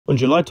On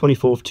July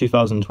 24th,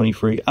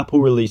 2023, Apple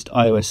released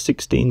iOS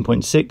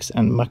 16.6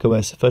 and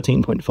macOS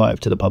 13.5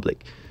 to the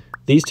public.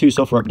 These two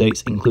software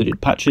updates included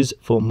patches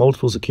for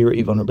multiple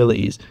security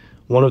vulnerabilities,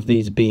 one of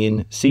these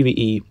being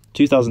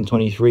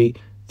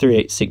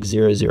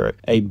CVE-2023-38600,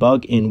 a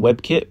bug in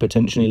WebKit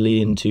potentially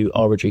leading to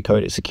arbitrary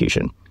code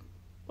execution.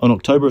 On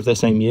October of the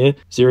same year,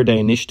 Zero Day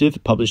Initiative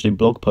published a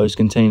blog post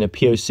containing a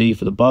POC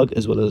for the bug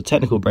as well as a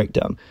technical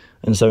breakdown,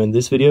 and so in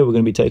this video we're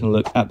going to be taking a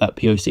look at that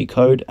POC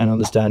code and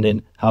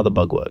understanding how the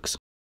bug works.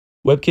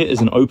 WebKit is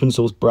an open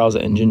source browser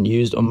engine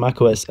used on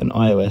macOS and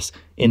iOS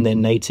in their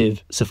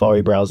native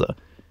Safari browser.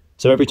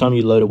 So every time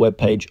you load a web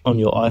page on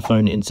your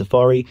iPhone in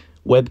Safari,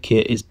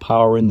 WebKit is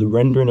powering the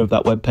rendering of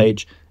that web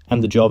page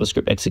and the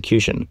JavaScript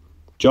execution.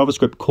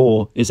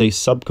 JavaScriptCore is a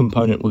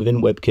subcomponent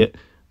within WebKit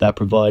that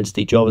provides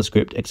the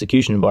JavaScript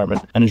execution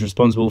environment and is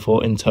responsible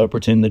for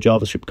interpreting the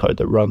JavaScript code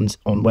that runs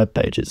on web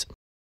pages.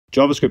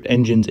 JavaScript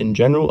engines in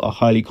general are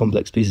highly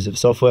complex pieces of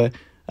software.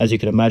 As you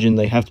can imagine,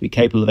 they have to be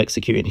capable of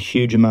executing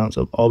huge amounts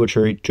of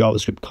arbitrary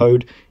JavaScript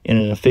code in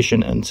an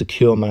efficient and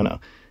secure manner.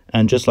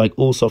 And just like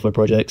all software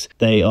projects,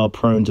 they are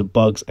prone to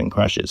bugs and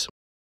crashes.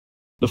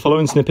 The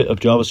following snippet of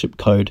JavaScript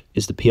code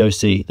is the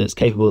POC that's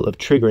capable of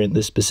triggering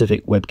this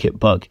specific WebKit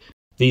bug.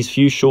 These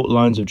few short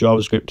lines of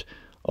JavaScript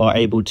are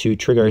able to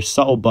trigger a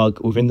subtle bug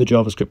within the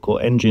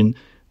JavaScriptCore engine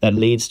that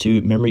leads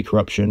to memory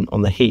corruption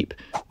on the heap,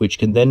 which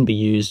can then be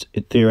used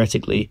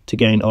theoretically to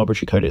gain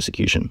arbitrary code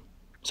execution.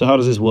 So how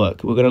does this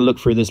work? We're going to look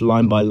through this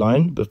line by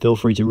line, but feel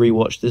free to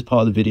rewatch this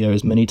part of the video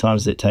as many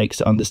times as it takes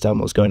to understand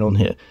what's going on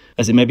here,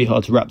 as it may be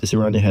hard to wrap this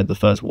around your head the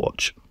first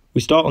watch. We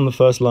start on the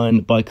first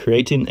line by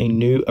creating a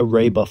new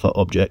array buffer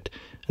object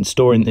and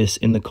storing this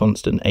in the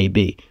constant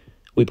AB.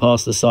 We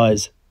pass the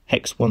size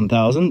hex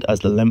 1000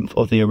 as the length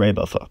of the array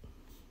buffer.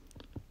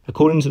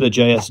 According to the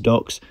JS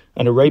docs,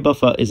 an array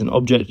buffer is an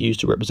object used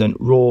to represent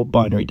raw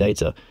binary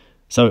data.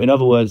 So in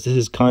other words, this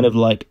is kind of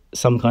like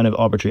some kind of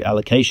arbitrary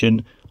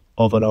allocation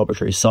of an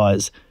arbitrary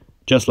size,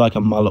 just like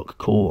a malloc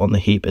call on the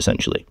heap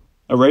essentially.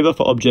 Array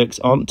buffer objects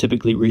aren't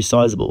typically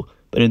resizable,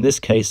 but in this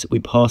case we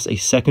pass a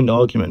second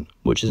argument,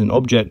 which is an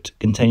object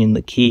containing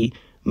the key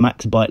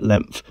max byte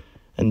length,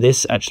 and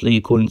this actually,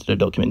 according to the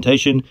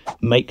documentation,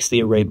 makes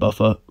the array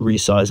buffer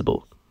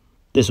resizable.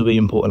 This will be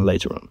important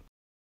later on.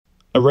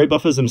 Array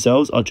buffers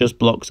themselves are just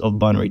blocks of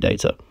binary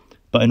data,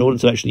 but in order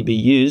to actually be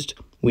used,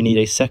 we need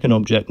a second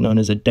object known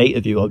as a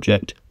data view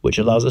object, which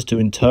allows us to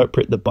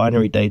interpret the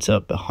binary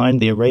data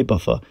behind the array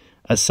buffer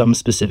as some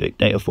specific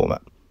data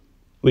format.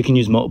 We can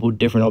use multiple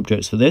different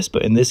objects for this,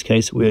 but in this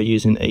case we are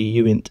using a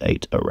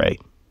uint8 array.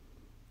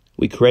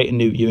 We create a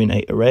new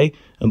uint8 array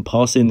and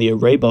pass in the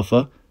array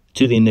buffer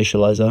to the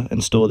initializer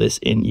and store this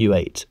in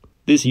u8.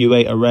 This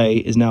u8 array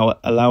is now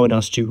allowing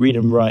us to read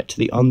and write to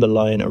the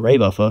underlying array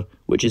buffer,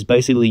 which is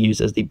basically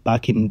used as the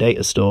backend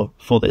data store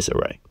for this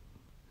array.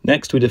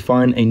 Next, we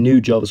define a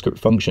new JavaScript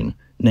function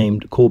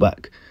named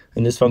callback,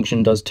 and this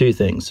function does two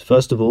things.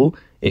 First of all,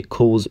 it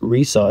calls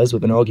resize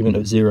with an argument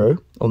of 0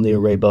 on the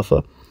array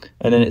buffer,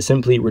 and then it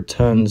simply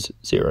returns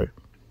 0.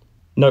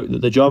 Note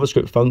that the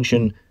JavaScript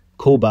function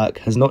callback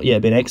has not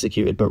yet been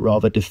executed, but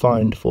rather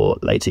defined for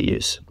later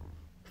use.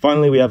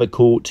 Finally, we have a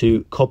call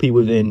to copy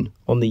within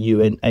on the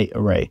uint8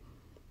 array.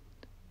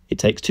 It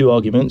takes two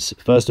arguments,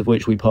 first of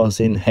which we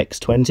pass in hex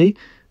 20,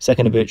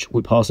 second of which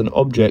we pass an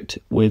object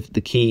with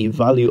the key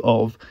value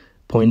of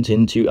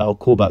pointing to our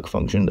callback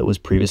function that was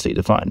previously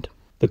defined.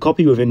 The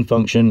copy within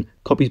function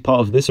copies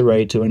part of this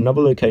array to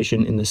another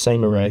location in the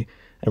same array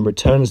and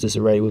returns this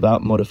array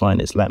without modifying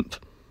its length.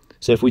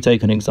 So if we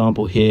take an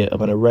example here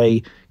of an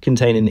array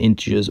containing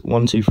integers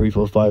 1, 2, 3,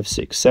 4, 5,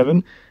 6,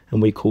 7,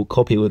 and we call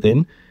copy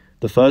within,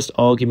 the first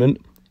argument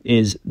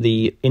is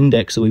the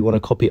index that we want to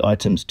copy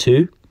items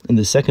to, and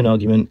the second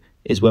argument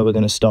is where we're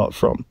going to start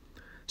from.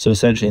 So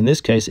essentially in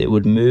this case, it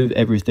would move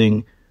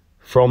everything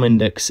from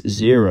index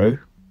 0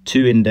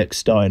 to index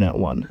starting at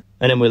 1,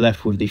 and then we're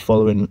left with the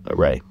following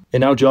array.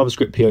 In our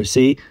JavaScript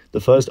POC, the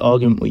first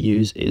argument we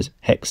use is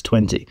hex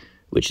 20,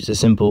 which is a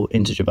simple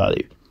integer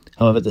value.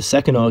 However, the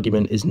second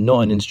argument is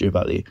not an integer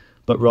value,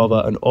 but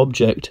rather an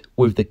object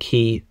with the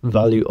key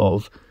value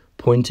of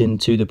pointing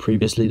to the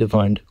previously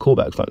defined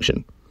callback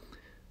function.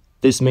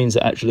 This means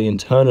that actually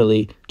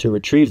internally, to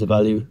retrieve the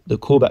value, the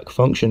callback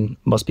function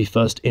must be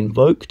first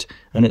invoked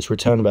and its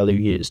return value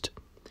used.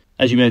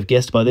 As you may have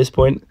guessed by this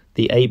point,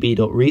 the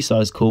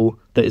ab.resize call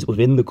that is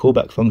within the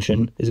callback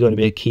function is going to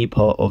be a key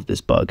part of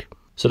this bug.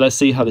 So let's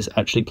see how this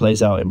actually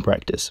plays out in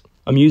practice.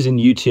 I'm using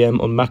UTM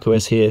on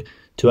macOS here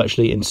to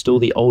actually install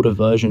the older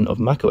version of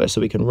macOS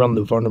so we can run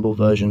the vulnerable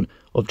version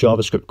of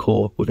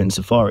JavaScriptCore within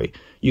Safari.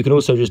 You can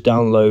also just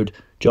download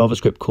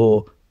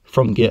JavaScriptCore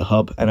from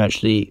GitHub and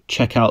actually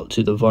check out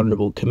to the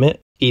vulnerable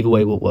commit. Either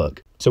way will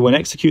work. So when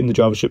executing the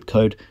JavaScript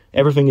code,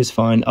 everything is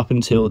fine up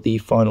until the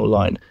final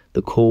line,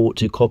 the call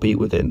to copy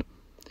within.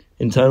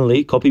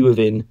 Internally, copy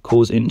within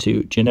calls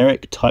into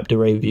generic typed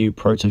array view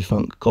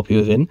protofunc copy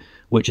within,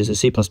 which is a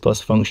C++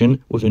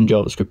 function within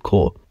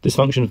JavaScriptCore. This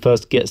function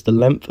first gets the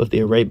length of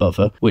the array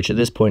buffer, which at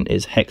this point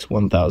is hex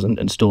 1000,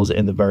 and stores it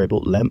in the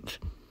variable length.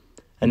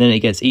 and then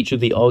it gets each of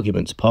the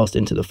arguments passed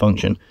into the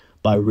function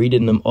by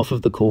reading them off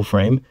of the call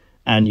frame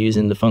and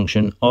using the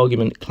function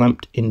argument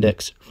clamped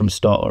index from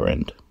start or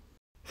end.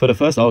 For the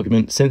first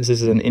argument, since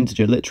this is an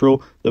integer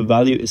literal, the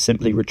value is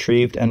simply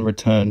retrieved and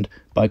returned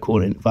by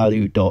calling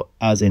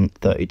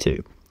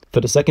value.asInt32.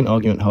 For the second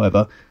argument,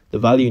 however, the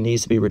value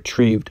needs to be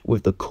retrieved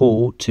with the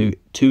call to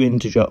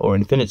toInteger or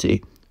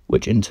infinity,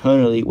 which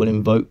internally will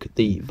invoke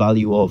the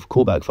value of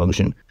callback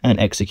function and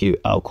execute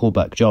our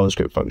callback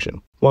JavaScript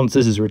function. Once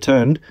this is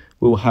returned,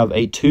 we will have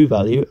a to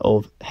value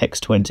of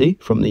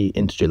hex20 from the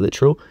integer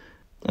literal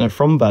and a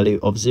from value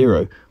of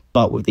 0,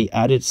 but with the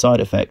added side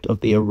effect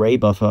of the array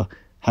buffer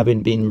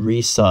having been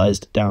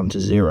resized down to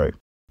 0.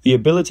 The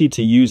ability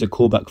to use a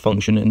callback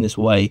function in this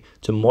way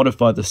to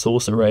modify the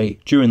source array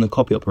during the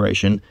copy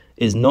operation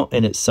is not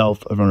in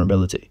itself a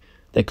vulnerability.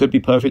 There could be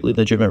perfectly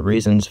legitimate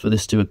reasons for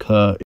this to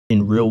occur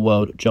in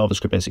real-world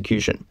JavaScript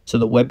execution, so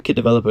the WebKit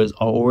developers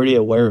are already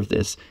aware of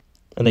this,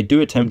 and they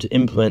do attempt to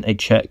implement a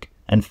check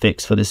and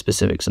fix for this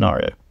specific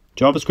scenario.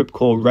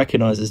 JavaScriptCore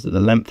recognizes that the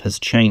length has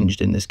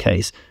changed in this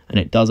case, and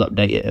it does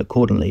update it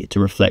accordingly to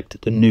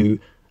reflect the new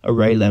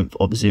array length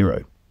of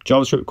 0.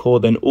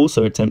 JavaScriptCore then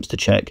also attempts to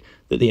check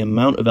that the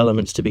amount of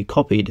elements to be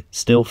copied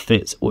still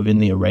fits within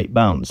the array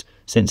bounds,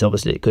 since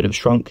obviously it could have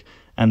shrunk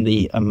and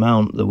the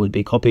amount that would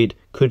be copied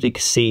could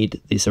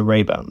exceed this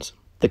array bounds.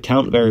 The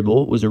count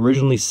variable was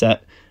originally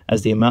set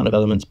as the amount of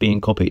elements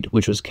being copied,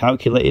 which was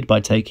calculated by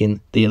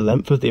taking the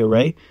length of the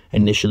array,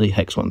 initially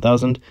hex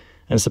 1000,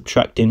 and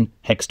subtracting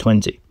hex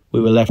 20.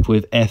 We were left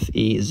with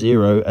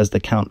FE0 as the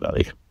count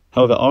value.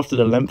 However, after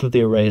the length of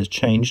the array has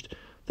changed,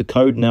 the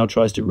code now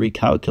tries to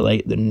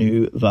recalculate the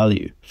new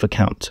value for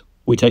count.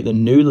 We take the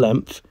new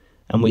length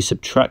and we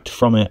subtract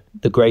from it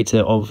the greater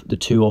of the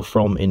to or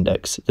from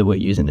index that we're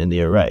using in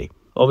the array.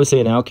 Obviously,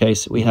 in our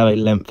case, we have a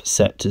length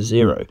set to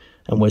 0,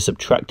 and we're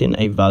subtracting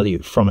a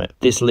value from it.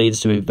 This leads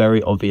to a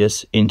very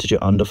obvious integer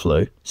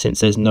underflow,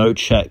 since there's no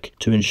check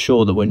to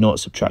ensure that we're not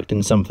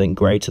subtracting something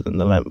greater than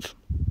the length.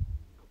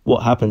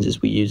 What happens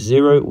is we use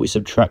 0, we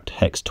subtract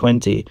hex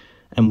 20,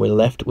 and we're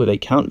left with a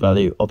count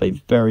value of a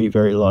very,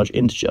 very large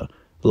integer,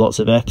 lots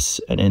of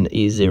f's and an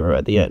E0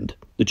 at the end.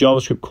 The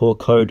JavaScript core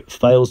code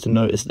fails to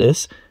notice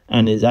this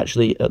and is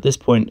actually at this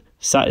point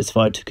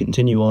satisfied to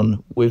continue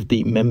on with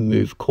the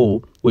memmove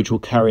call, which will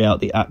carry out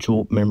the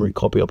actual memory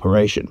copy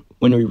operation.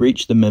 When we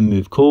reach the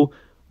memmove call,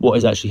 what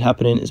is actually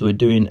happening is we're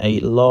doing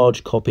a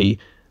large copy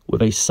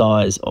with a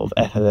size of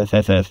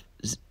FFFFF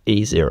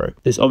E0.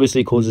 This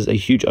obviously causes a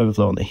huge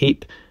overflow on the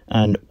heap,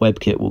 and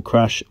WebKit will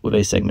crash with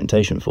a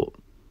segmentation fault.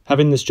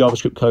 Having this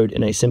JavaScript code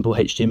in a simple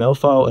HTML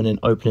file and then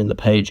opening the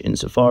page in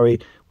Safari,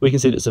 we can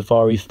see that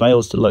Safari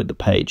fails to load the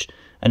page.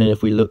 And then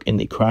if we look in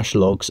the crash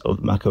logs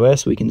of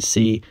macOS, we can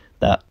see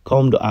that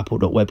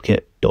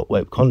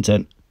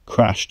com.apple.webkit.webcontent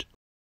crashed.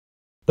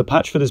 The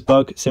patch for this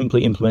bug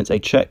simply implements a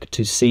check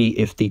to see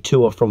if the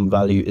to or from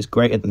value is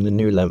greater than the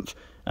new length,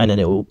 and then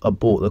it will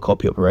abort the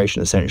copy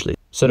operation essentially,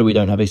 so that we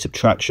don't have a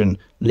subtraction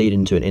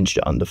leading to an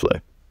integer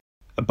underflow.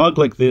 A bug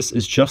like this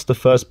is just the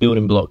first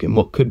building block in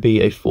what could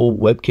be a full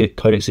WebKit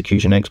code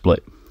execution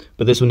exploit,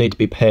 but this will need to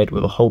be paired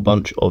with a whole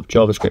bunch of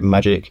JavaScript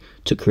magic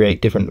to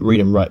create different read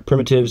and write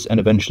primitives and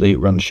eventually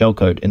run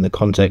shellcode in the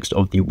context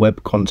of the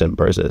web content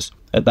process.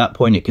 At that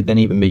point, it could then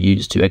even be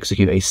used to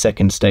execute a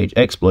second stage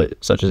exploit,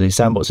 such as a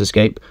sandbox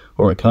escape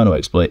or a kernel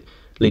exploit,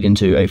 leading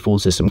to a full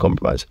system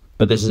compromise.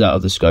 But this is out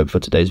of the scope for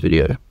today's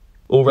video.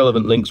 All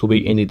relevant links will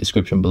be in the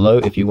description below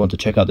if you want to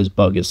check out this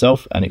bug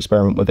yourself and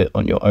experiment with it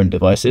on your own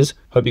devices.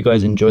 Hope you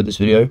guys enjoyed this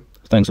video.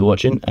 Thanks for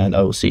watching, and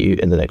I will see you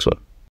in the next one.